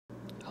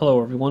Hello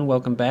everyone,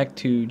 welcome back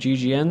to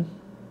GGN.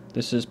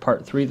 This is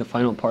part 3, the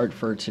final part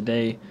for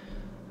today.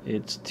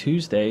 It's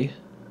Tuesday,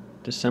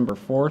 December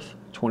 4th,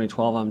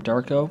 2012. I'm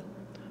Darko.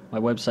 My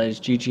website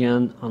is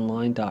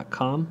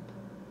ggnonline.com.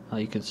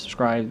 You can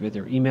subscribe with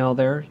your email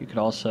there. You could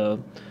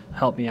also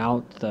help me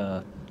out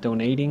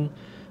donating.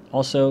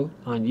 Also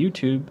on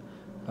YouTube,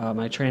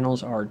 my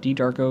channels are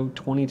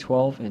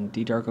ddarko2012 and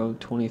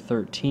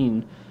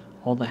ddarko2013.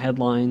 All the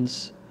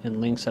headlines and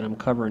links that I'm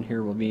covering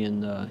here will be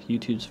in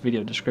YouTube's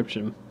video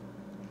description.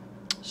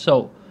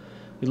 So,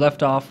 we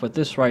left off with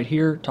this right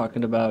here,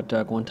 talking about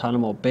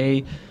Guantanamo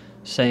Bay,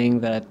 saying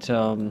that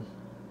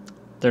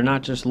they're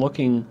not just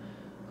looking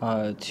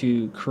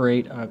to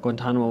create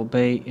Guantanamo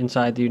Bay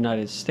inside the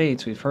United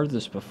States. We've heard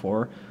this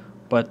before,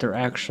 but they're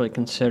actually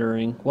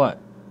considering what?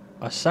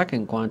 A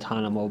second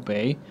Guantanamo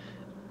Bay.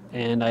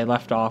 And I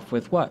left off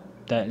with what?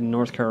 That in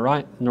North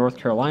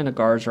Carolina,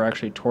 guards are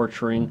actually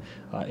torturing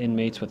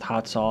inmates with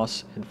hot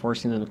sauce and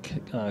forcing them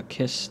to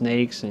kiss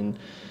snakes and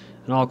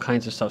all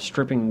kinds of stuff,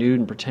 stripping nude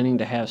and pretending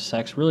to have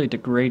sex, really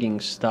degrading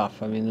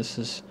stuff. I mean, this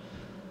is,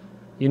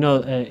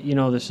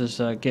 this is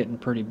getting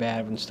pretty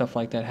bad when stuff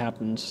like that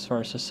happens as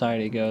far as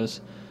society goes.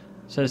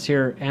 It says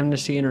here,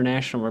 Amnesty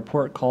International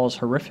report calls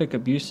horrific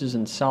abuses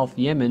in South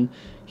Yemen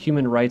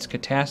human rights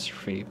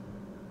catastrophe.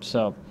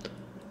 So,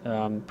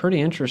 pretty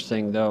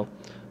interesting though,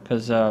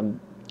 because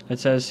it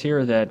says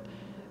here that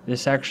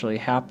this actually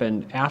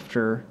happened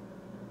after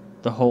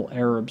the whole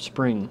Arab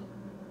Spring.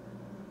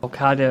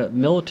 Al-Qaeda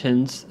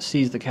militants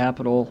seized the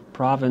capital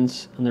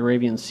province on the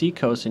Arabian Sea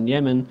coast in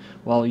Yemen,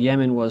 while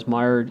Yemen was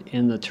mired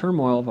in the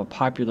turmoil of a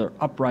popular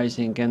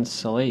uprising against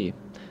Saleh.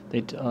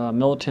 The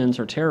militants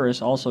or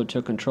terrorists also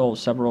took control of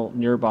several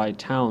nearby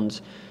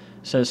towns.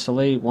 It says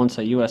Saleh, once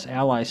a U.S.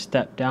 ally,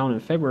 stepped down in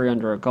February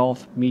under a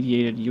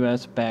Gulf-mediated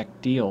U.S.-backed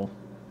deal.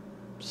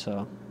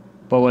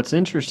 But what's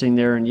interesting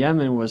there in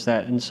Yemen was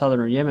that in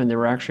southern Yemen they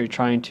were actually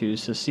trying to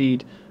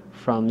secede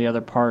from the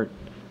other part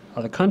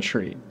of the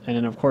country, and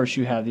then of course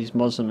you have these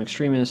Muslim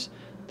extremists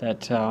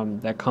that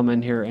that come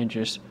in here and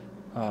just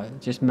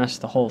mess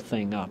the whole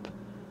thing up.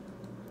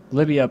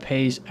 Libya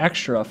pays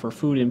extra for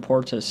food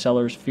imports as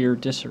sellers fear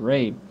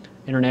disarray.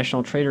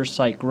 International traders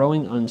cite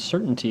growing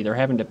uncertainty. They're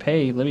having to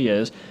pay, Libya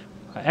is,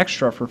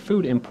 extra for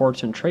food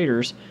imports, and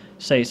traders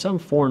say some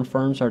foreign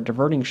firms are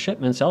diverting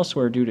shipments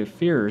elsewhere due to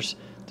fears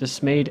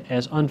dismayed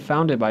as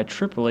unfounded by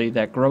Tripoli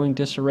that growing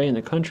disarray in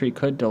the country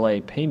could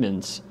delay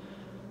payments.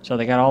 So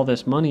they got all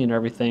this money and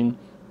everything,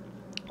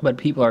 but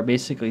people are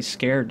basically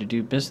scared to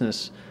do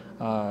business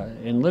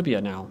in Libya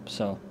now.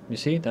 So you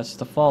see, that's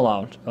the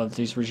fallout of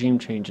these regime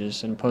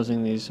changes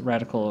imposing these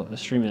radical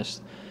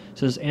extremists. It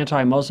says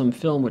anti-Muslim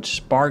film which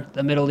sparked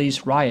the Middle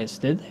East riots.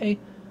 Did they,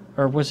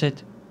 or was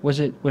it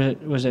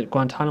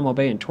Guantanamo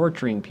Bay and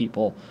torturing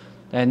people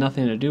that had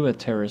nothing to do with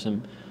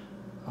terrorism?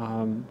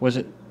 Was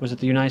it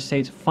the United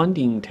States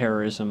funding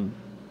terrorism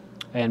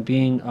and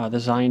being the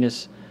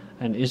Zionists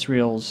and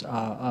Israel's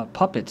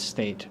puppet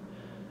state?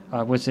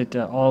 Was it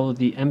all of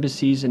the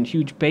embassies and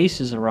huge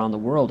bases around the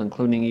world,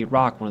 including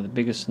Iraq, one of the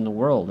biggest in the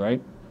world,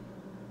 right?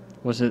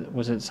 Was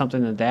it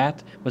something like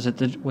that? Was it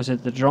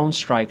the drone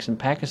strikes in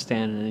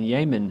Pakistan and in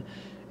Yemen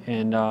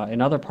and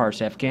in other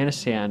parts,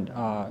 Afghanistan,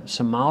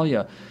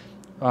 Somalia?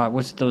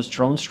 Was it those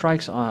drone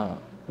strikes,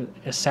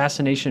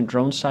 assassination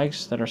drone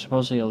strikes that are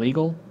supposedly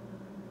illegal?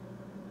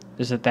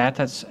 Is it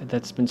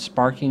that's been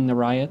sparking the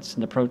riots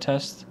and the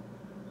protests?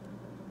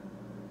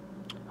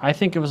 I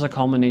think it was a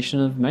culmination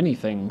of many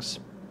things.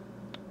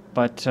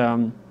 But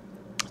it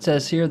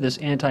says here this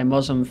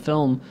anti-Muslim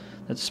film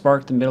that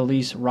sparked the Middle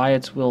East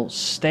riots will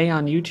stay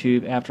on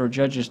YouTube after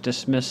judges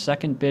dismiss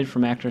second bid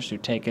from actors to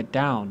take it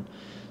down.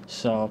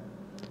 So,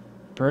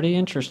 pretty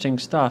interesting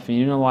stuff. And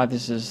you know why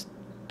this is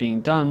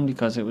being done?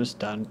 Because it was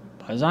done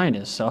by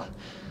Zionists. So,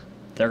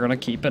 they're going to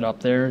keep it up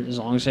there as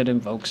long as it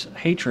invokes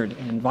hatred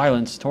and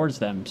violence towards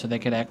them, so they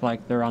could act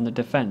like they're on the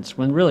defense,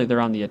 when really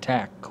they're on the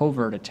attack,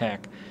 covert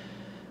attack.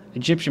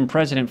 Egyptian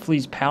president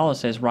flees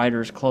palace as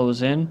rioters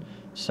close in.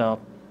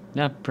 So,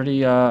 yeah,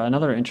 pretty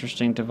another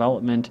interesting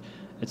development.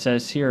 It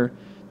says here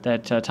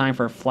that time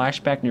for a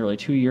flashback nearly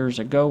 2 years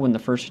ago when the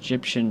first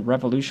Egyptian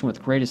revolution,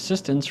 with great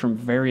assistance from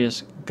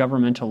various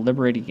governmental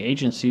liberating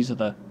agencies of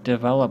the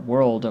developed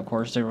world, of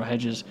course, there were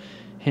hedges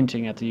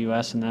hinting at the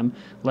U.S. and them,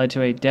 led to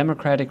a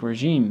democratic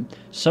regime.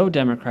 So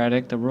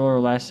democratic, the ruler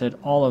lasted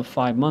all of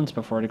 5 months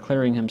before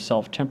declaring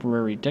himself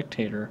temporary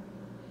dictator.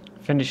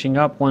 Finishing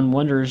up, one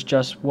wonders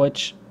just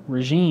which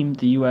regime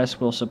the U.S.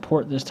 will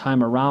support this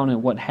time around,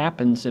 and what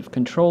happens if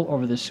control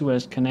over the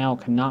Suez Canal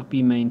cannot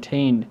be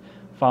maintained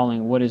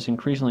following what is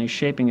increasingly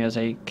shaping as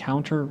a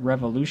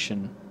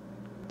counter-revolution.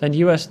 Then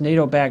U.S.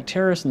 NATO-backed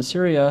terrorists in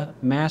Syria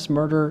mass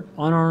murder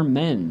unarmed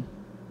men.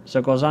 So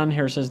it goes on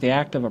here, says the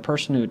act of a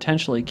person who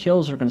intentionally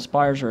kills or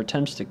conspires or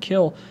attempts to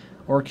kill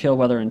or kill,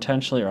 whether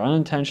intentionally or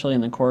unintentionally,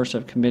 in the course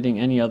of committing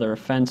any other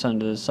offense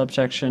under the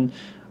subsection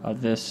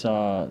of this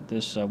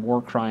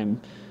war crime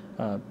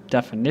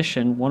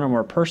definition. One or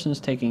more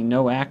persons taking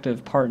no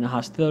active part in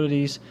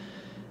hostilities,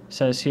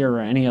 says here,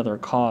 or any other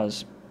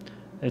cause.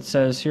 It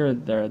says here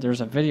there's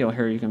a video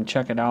here, you can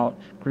check it out.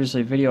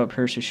 Grisly video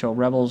appears to show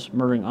rebels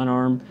murdering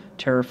unarmed,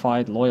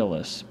 terrified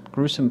loyalists.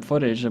 Gruesome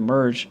footage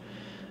emerged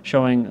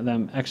showing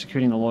them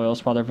executing the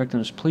loyalists while their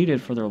victims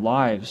pleaded for their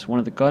lives. One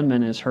of the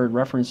gunmen is heard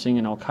referencing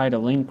an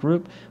al-Qaeda-linked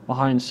group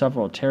behind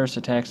several terrorist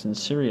attacks in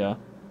Syria.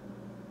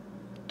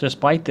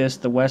 Despite this,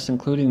 the West,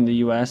 including the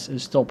U.S.,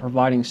 is still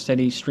providing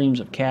steady streams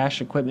of cash,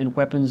 equipment,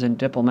 weapons, and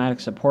diplomatic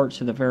support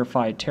to the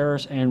verified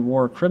terrorists and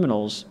war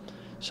criminals.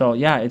 So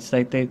yeah, it's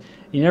like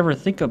you never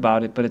think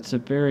about it, but it's a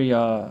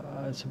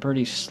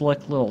pretty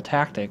slick little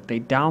tactic.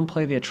 They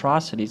downplay the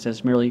atrocities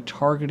as merely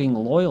targeting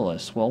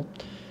loyalists. Well,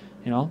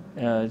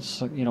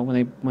 it's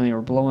when they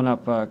were blowing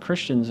up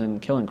Christians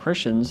and killing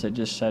Christians, they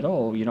just said,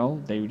 oh,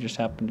 they just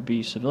happen to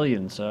be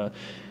civilians.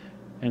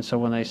 And so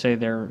when they say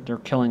they're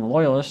killing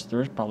loyalists,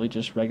 they're probably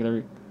just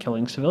regular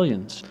killing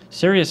civilians.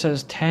 Syria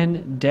says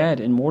 10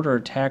 dead in mortar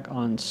attack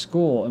on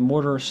school. A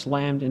mortar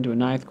slammed into a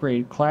 9th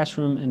grade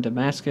classroom in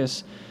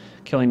Damascus,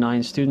 killing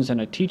 9 students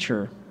and a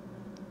teacher.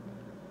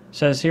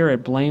 Says here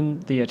it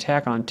blamed the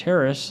attack on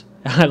terrorists.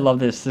 I love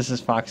this. This is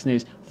Fox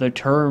News. The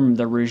term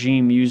the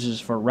regime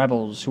uses for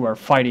rebels who are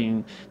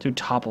fighting to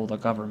topple the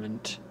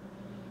government.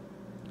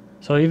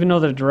 So even though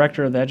the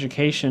director of the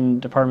education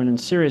department in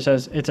Syria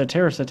says it's a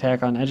terrorist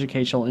attack on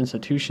educational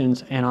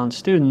institutions and on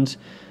students,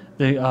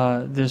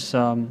 this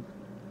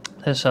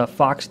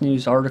Fox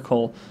News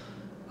article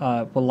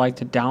would like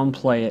to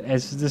downplay it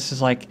as this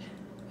is like,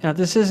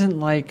 this isn't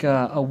like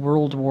a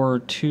World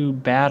War II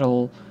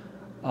battle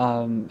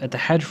at the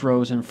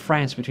hedgerows in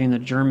France between the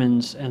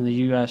Germans and the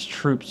U.S.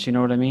 troops. You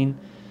know what I mean?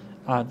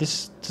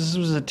 This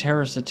was a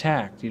terrorist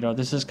attack.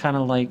 This is kind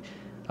of like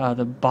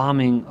the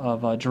bombing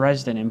of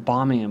Dresden and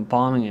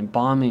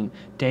bombing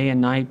day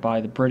and night by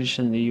the British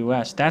and the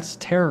U.S. That's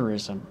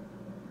terrorism.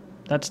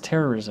 That's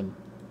terrorism.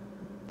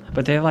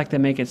 But they like to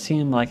make it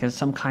seem like it's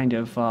some kind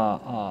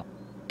of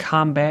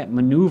combat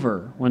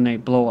maneuver when they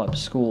blow up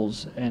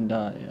schools and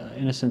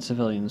innocent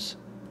civilians.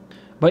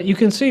 But you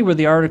can see with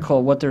the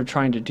article what they're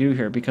trying to do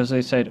here, because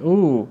they said,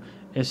 ooh,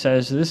 it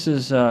says this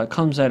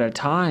comes at a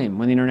time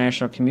when the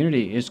international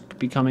community is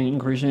becoming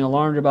increasingly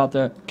alarmed about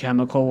the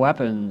chemical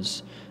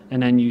weapons.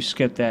 And then you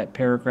skip that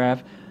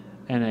paragraph,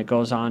 and it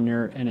goes on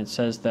there, and it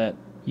says that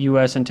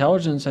U.S.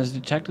 intelligence has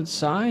detected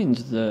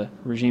signs the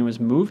regime is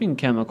moving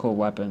chemical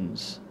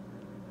weapons.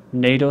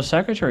 NATO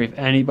secretary, if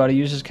anybody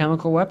uses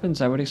chemical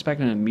weapons, I would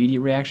expect an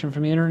immediate reaction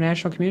from the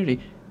international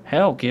community.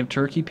 Hell, give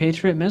Turkey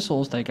Patriot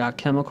missiles. They got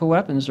chemical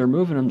weapons. They're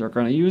moving them. They're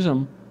going to use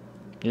them.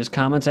 His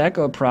comments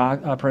echo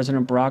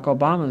President Barack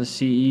Obama, the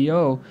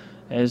CEO,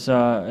 as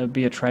it would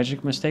be a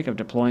tragic mistake of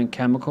deploying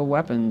chemical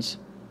weapons.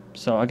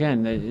 So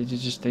again, they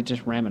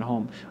just ram it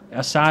home.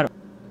 Assad.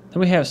 Then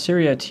we have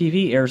Syria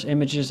TV airs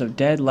images of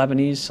dead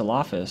Lebanese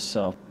Salafists.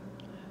 So it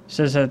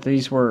says that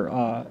these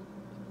were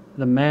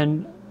the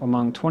men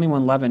among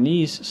 21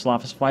 Lebanese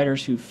Salafist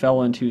fighters who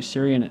fell into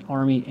Syrian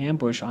army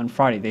ambush on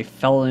Friday. They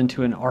fell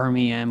into an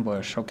army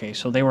ambush. Okay,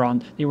 so they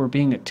were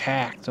being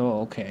attacked.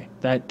 Oh, okay,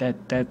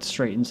 that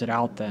straightens it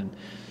out then.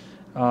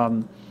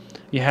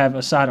 You have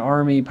Assad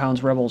army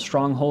pounds rebel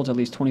strongholds. At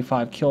least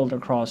 25 killed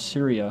across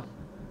Syria.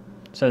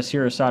 It says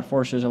here Assad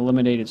forces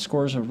eliminated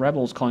scores of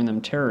rebels, calling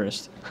them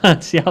terrorists.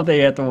 See how they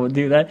have to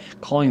do that?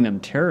 Calling them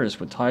terrorists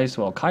with ties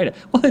to al-Qaeda.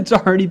 Well, it's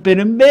already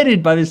been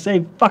admitted by the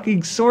same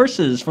fucking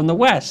sources from the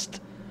West.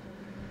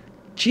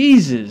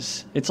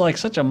 Jesus. It's like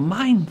such a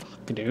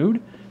mindfuck,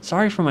 dude.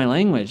 Sorry for my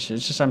language.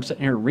 It's just I'm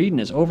sitting here reading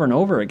this over and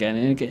over again,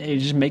 and it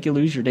just make you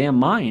lose your damn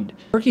mind.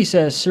 Turkey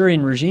says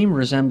Syrian regime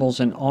resembles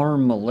an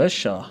armed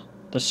militia.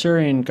 The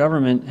Syrian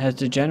government has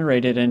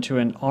degenerated into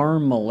an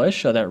armed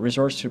militia that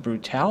resorts to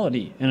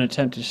brutality in an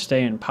attempt to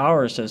stay in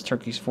power, says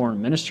Turkey's foreign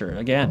minister.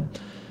 Again,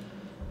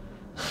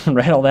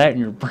 rattle that in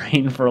your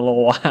brain for a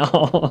little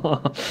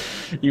while.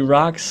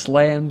 Iraq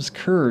slams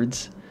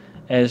Kurds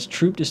as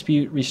troop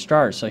dispute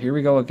restarts. So here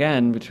we go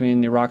again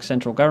between the Iraq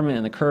central government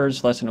and the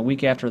Kurds. Less than a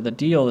week after the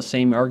deal, the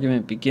same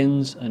argument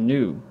begins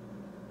anew.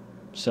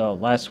 So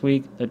last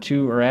week, the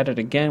two are at it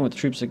again, with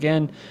troops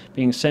again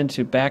being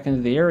sent back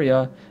into the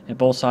area, and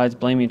both sides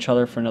blaming each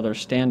other for another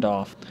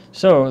standoff.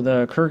 So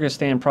the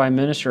Kyrgyzstan Prime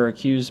Minister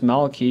accused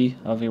Maliki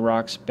of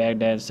Iraq's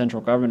Baghdad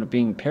central government of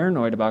being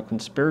paranoid about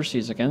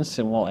conspiracies against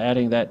him, while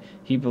adding that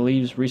he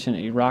believes recent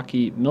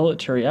Iraqi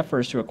military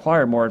efforts to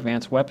acquire more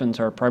advanced weapons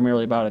are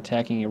primarily about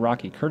attacking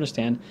Iraqi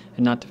Kurdistan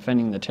and not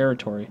defending the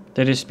territory.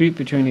 The dispute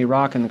between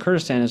Iraq and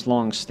Kurdistan is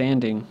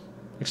long-standing,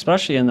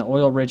 especially in the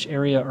oil-rich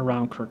area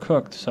around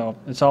Kirkuk. So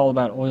it's all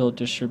about oil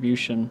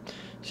distribution.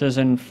 It says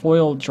in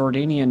foiled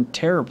Jordanian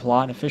terror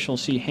plot,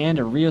 officials see hand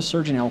of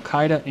resurgent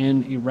al-Qaeda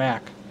in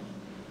Iraq.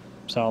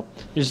 So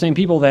there's the same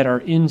people that are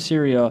in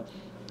Syria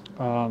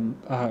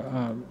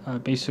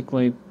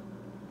basically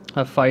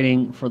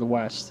fighting for the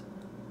West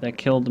that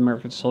killed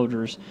American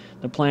soldiers.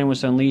 The plan was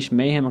to unleash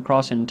mayhem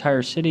across an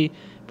entire city,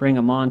 bring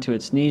Amman to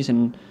its knees,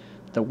 and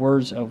the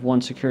words of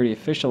one security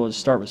official would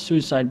start with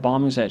suicide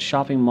bombings at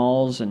shopping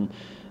malls and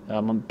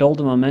build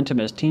a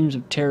momentum as teams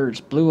of terrorists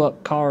blew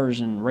up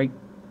cars and raked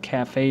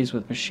cafes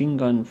with machine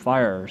gun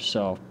fire.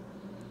 So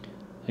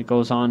It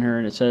goes on here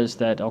and it says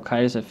that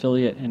Al-Qaeda's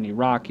affiliate in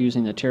Iraq,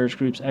 using the terrorist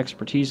group's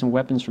expertise and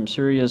weapons from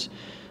Syria's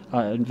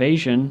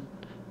invasion,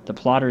 the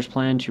plotters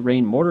plan to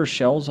rain mortar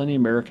shells on the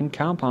American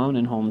compound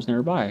and homes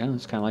nearby.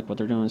 It's kind of like what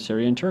they're doing in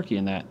Syria and Turkey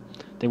in that.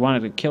 They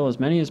wanted to kill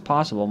as many as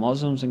possible,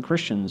 Muslims and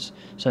Christians,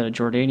 said a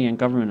Jordanian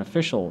government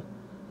official.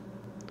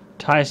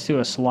 Ties to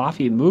a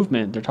Salafi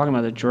movement. They're talking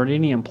about the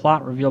Jordanian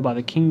plot revealed by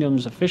the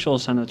kingdom's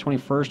officials on the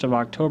 21st of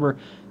October,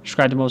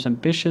 described the most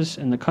ambitious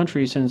in the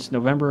country since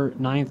November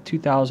 9th,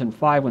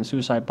 2005, when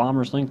suicide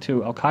bombers linked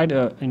to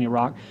Al-Qaeda in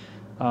Iraq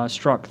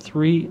struck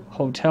 3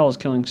 hotels,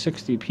 killing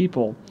 60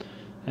 people.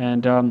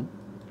 And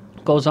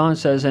goes on,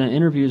 says in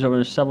interviews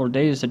over several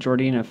days, the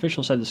Jordanian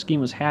official said the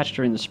scheme was hatched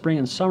during the spring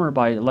and summer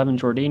by 11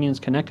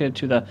 Jordanians connected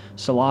to the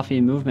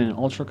Salafi movement, an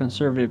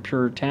ultra-conservative,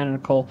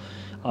 puritanical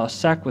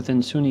sect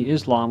within Sunni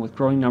Islam with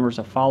growing numbers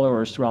of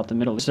followers throughout the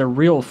Middle East. They're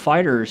real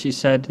fighters, he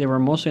said. They were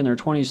mostly in their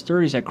 20s,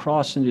 30s that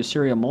crossed into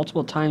Syria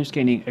multiple times,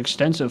 gaining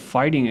extensive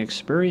fighting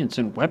experience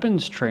and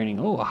weapons training.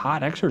 Oh, a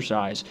hot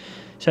exercise.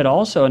 He said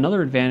also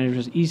another advantage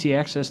was easy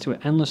access to an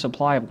endless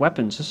supply of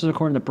weapons. This is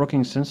according to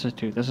Brookings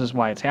Institute. This is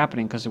why it's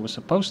happening, because it was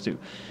supposed to.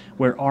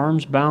 Where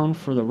arms bound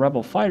for the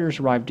rebel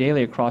fighters arrived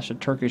daily across the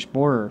Turkish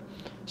border.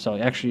 So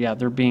actually, yeah,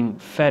 they're being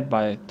fed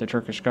by the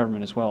Turkish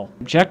government as well.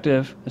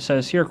 Objective, it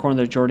says here, according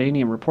to the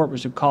Jordanian report,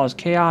 was to cause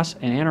chaos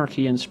and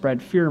anarchy and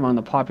spread fear among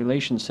the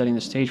population, setting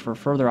the stage for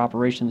further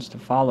operations to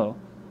follow.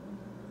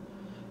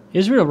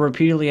 Israel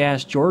repeatedly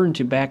asked Jordan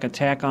to back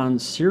attack on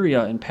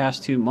Syria in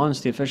past 2 months.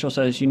 The official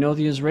says, you know,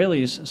 the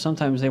Israelis,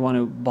 sometimes they want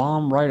to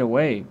bomb right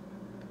away.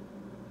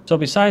 So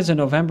besides the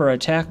November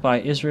attack by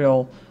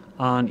Israel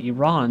on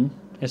Iran,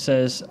 it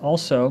says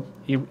also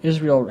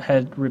Israel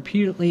had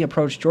repeatedly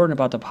approached Jordan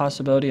about the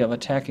possibility of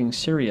attacking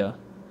Syria.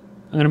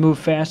 I'm going to move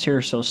fast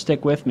here, so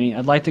stick with me.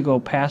 I'd like to go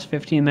past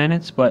 15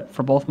 minutes, but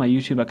for both my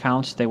YouTube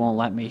accounts, they won't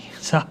let me.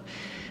 So I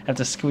have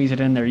to squeeze it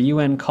in there.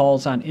 UN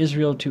calls on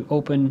Israel to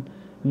open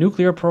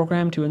nuclear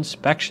program to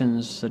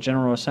inspections. The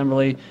General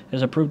Assembly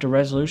has approved a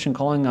resolution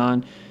calling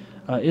on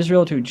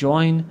Israel to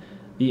join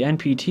the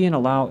NPT and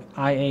allow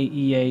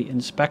IAEA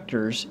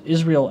inspectors.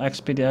 Israel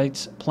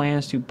expedites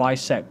plans to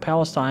bisect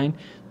Palestine.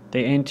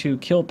 They aim to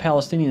kill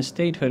Palestinian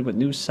statehood with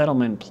new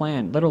settlement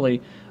plan,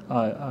 literally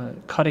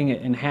cutting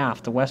it in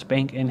half, the West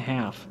Bank in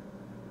half.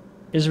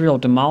 Israel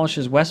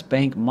demolishes West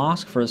Bank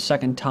mosque for the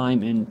second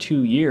time in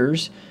 2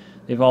 years.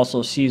 They've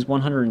also seized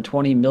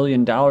 $120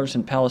 million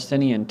in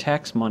Palestinian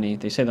tax money.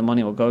 They say the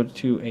money will go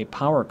to a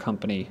power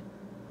company.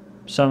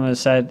 Some have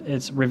said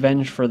it's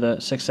revenge for the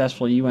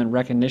successful UN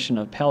recognition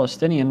of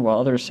Palestinian, while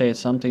others say it's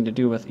something to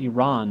do with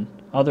Iran.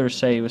 Others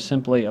say it was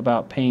simply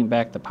about paying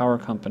back the power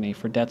company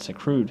for debts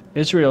accrued.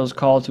 Israel is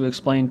called to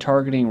explain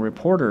targeting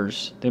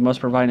reporters. They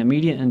must provide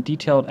immediate and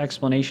detailed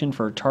explanation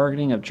for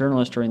targeting of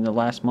journalists during the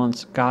last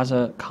month's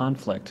Gaza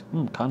conflict.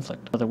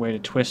 Conflict. Another way to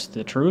twist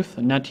the truth.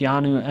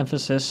 Netanyahu's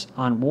emphasis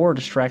on war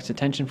distracts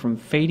attention from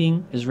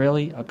fading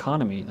Israeli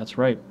economy. That's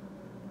right.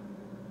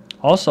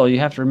 Also, you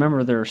have to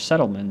remember their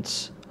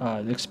settlements.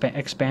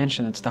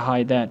 Expansion, it's to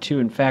hide that too.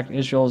 In fact,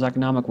 Israel's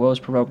economic woes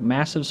provoked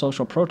massive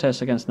social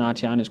protests against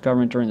Netanyahu's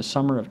government during the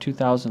summer of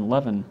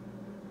 2011.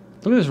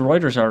 Look at this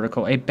Reuters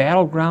article, a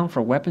battleground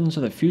for weapons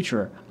of the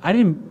future. I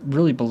didn't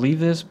really believe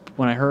this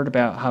when I heard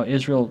about how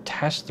Israel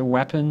tests the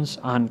weapons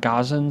on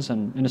Gazans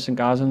and innocent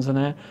Gazans and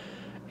that.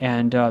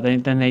 And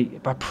then they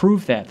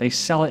approve that. They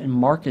sell it and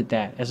market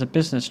that as a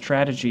business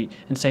strategy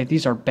and say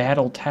these are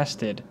battle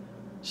tested.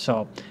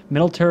 So,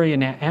 military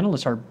and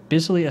analysts are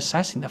busily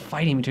assessing the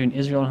fighting between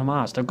Israel and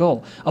Hamas. Their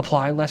goal,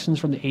 apply lessons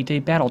from the 8-day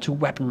battle to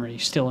weaponry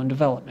still in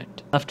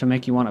development. Enough to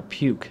make you want to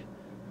puke.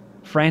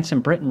 France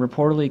and Britain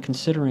reportedly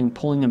considering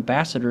pulling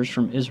ambassadors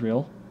from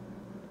Israel.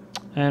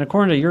 And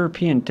according to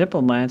European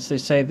diplomats, they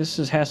say this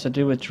has to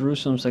do with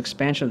Jerusalem's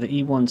expansion of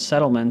the E1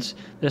 settlements.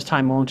 This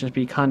time won't just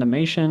be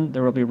condemnation,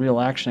 there will be real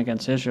action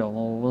against Israel.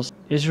 Well,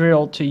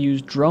 Israel to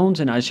use drones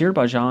in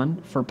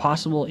Azerbaijan for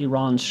possible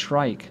Iran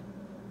strike.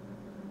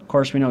 Of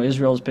course, we know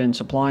Israel's been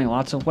supplying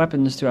lots of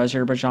weapons to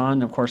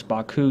Azerbaijan. Of course,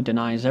 Baku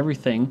denies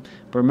everything.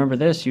 But remember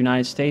this, the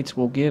United States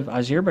will give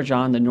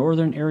Azerbaijan the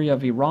northern area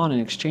of Iran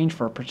in exchange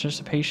for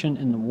participation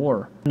in the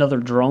war. Another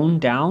drone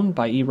down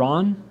by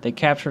Iran. They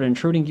captured an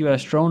intruding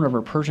U.S. drone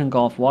over Persian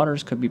Gulf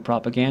waters. Could be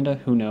propaganda,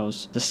 who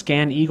knows. The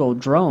Scan Eagle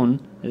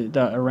drone,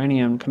 the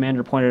Iranian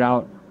commander pointed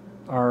out,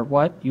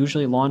 are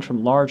usually launched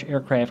from large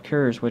aircraft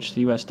carriers, which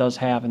the U.S. does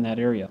have in that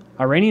area.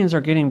 Iranians are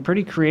getting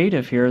pretty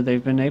creative here.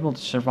 They've been able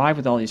to survive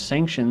with all these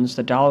sanctions.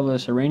 The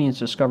dollarless Iranians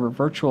discover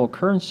virtual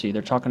currency.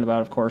 They're talking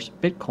about, of course,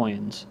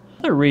 bitcoins.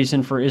 Another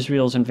reason for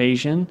Israel's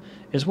invasion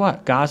is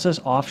Gaza's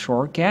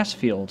offshore gas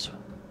fields.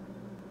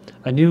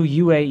 A new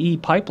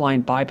UAE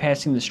pipeline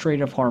bypassing the Strait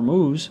of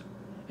Hormuz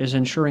is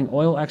ensuring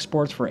oil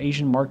exports for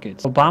Asian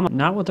markets. Obama,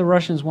 not what the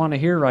Russians want to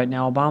hear right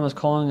now. Obama's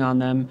calling on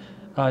them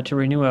to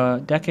renew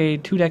a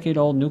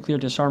two-decade-old nuclear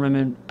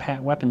disarmament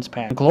weapons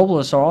pact.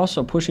 Globalists are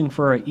also pushing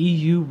for a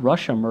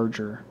EU-Russia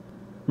merger.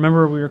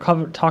 Remember, we were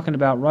talking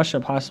about Russia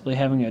possibly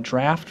having a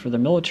draft for the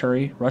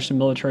military. Russian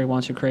military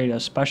wants to create a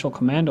special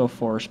commando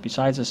force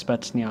besides the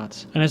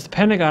Spetsnaz. And as the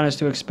Pentagon is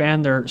to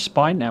expand their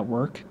spy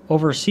network,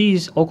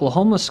 overseas,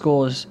 Oklahoma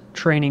school is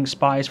training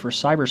spies for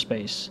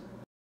cyberspace.